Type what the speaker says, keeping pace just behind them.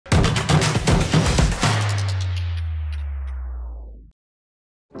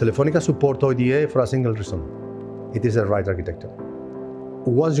Telefonica supports ODA for a single reason. It is the right architecture.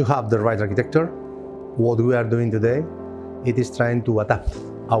 Once you have the right architecture, what we are doing today, it is trying to adapt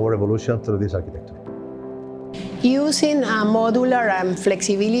our evolution through this architecture. Using a modular and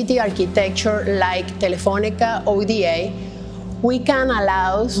flexibility architecture like Telefonica ODA, we can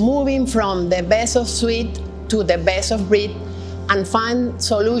allow moving from the best of suite to the best of breed and find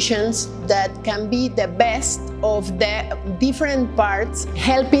solutions that can be the best of the different parts,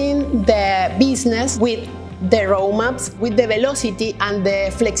 helping the business with the roadmaps, with the velocity and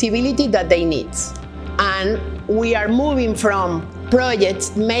the flexibility that they need. And we are moving from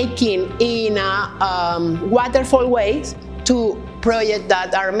projects making in a waterfall ways to projects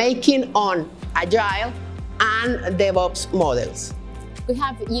that are making on agile and DevOps models. We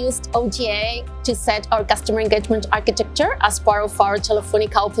have used ODA to set our customer engagement architecture as part of our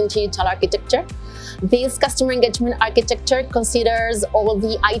Telefonica Open Digital architecture. This customer engagement architecture considers all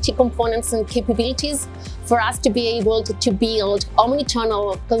the IT components and capabilities for us to be able to build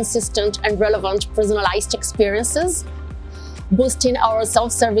omnichannel, consistent and relevant personalized experiences, boosting our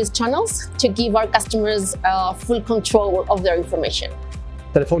self-service channels to give our customers full control of their information.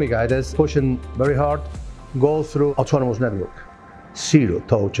 Telefonica is pushing very hard, go through autonomous network,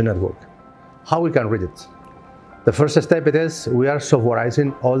 zero-touch network. How we can read it? The first step is we are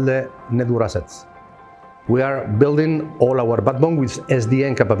softwareizing all the network assets. We are building all our backbone with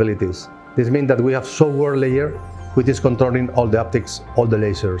SDN capabilities. This means that we have software layer which is controlling all the optics, all the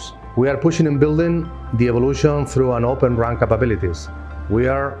lasers. We are pushing and building the evolution through an open RAN capabilities. We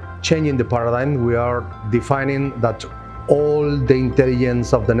are changing the paradigm. We are defining that all the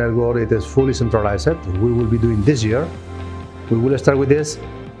intelligence of the network, it is fully centralized. We will be doing this year. We will start with this,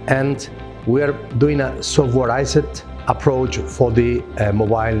 and we are doing a softwareized approach for the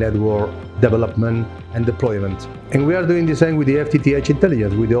mobile network development and deployment. And we are doing the same with the FTTH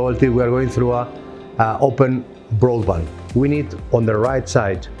intelligence. With the OLT, we are going through a open broadband. We need on the right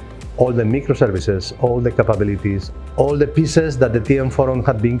side all the microservices, all the capabilities, all the pieces that the TM Forum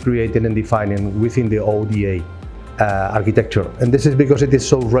had been creating and defining within the ODA architecture. And this is because it is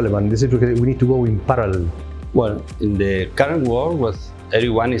so relevant. This is because we need to go in parallel. Well, in the current world, where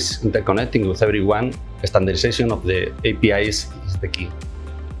everyone is interconnecting with everyone, standardization of the APIs is the key.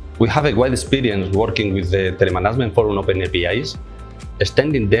 We have a wide experience working with the Telemanagement Forum Open APIs,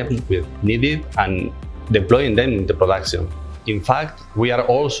 extending them with needed and deploying them into production. In fact, we are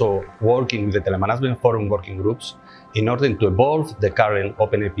also working with the Telemanagement Forum working groups in order to evolve the current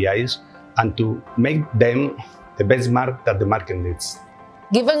open APIs and to make them the benchmark that the market needs.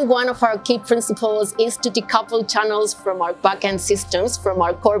 Given one of our key principles is to decouple channels from our backend systems, from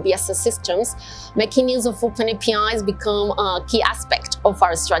our core BSS systems, making use of open APIs become a key aspect of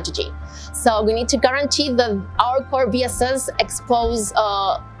our strategy. So we need to guarantee that our core BSS expose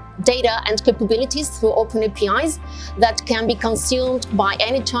data and capabilities through open APIs that can be consumed by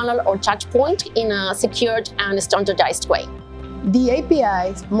any channel or touch point in a secured and standardized way. The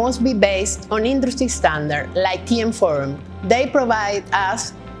APIs must be based on industry standard like TM Forum. They provide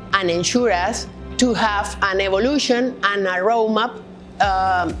us and ensure us to have an evolution and a roadmap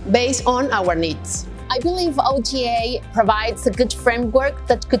based on our needs. I believe ODA provides a good framework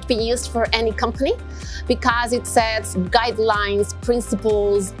that could be used for any company because it sets guidelines,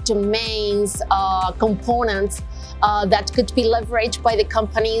 principles, domains, components that could be leveraged by the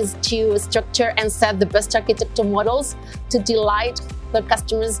companies to structure and set the best architecture models to delight their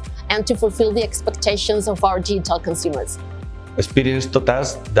customers and to fulfill the expectations of our digital consumers. Experience taught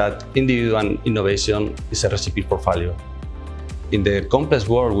us that individual innovation is a recipe for failure. In the complex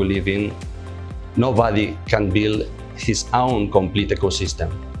world we live in, nobody can build his own complete ecosystem.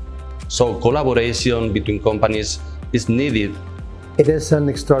 So collaboration between companies is needed. It is an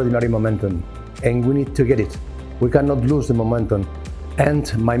extraordinary momentum, and we need to get it. We cannot lose the momentum.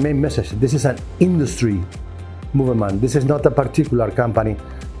 And my main message, this is an industry movement. This is not a particular company.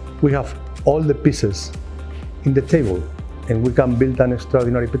 We have all the pieces in the table, and we can build an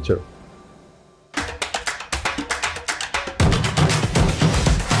extraordinary picture.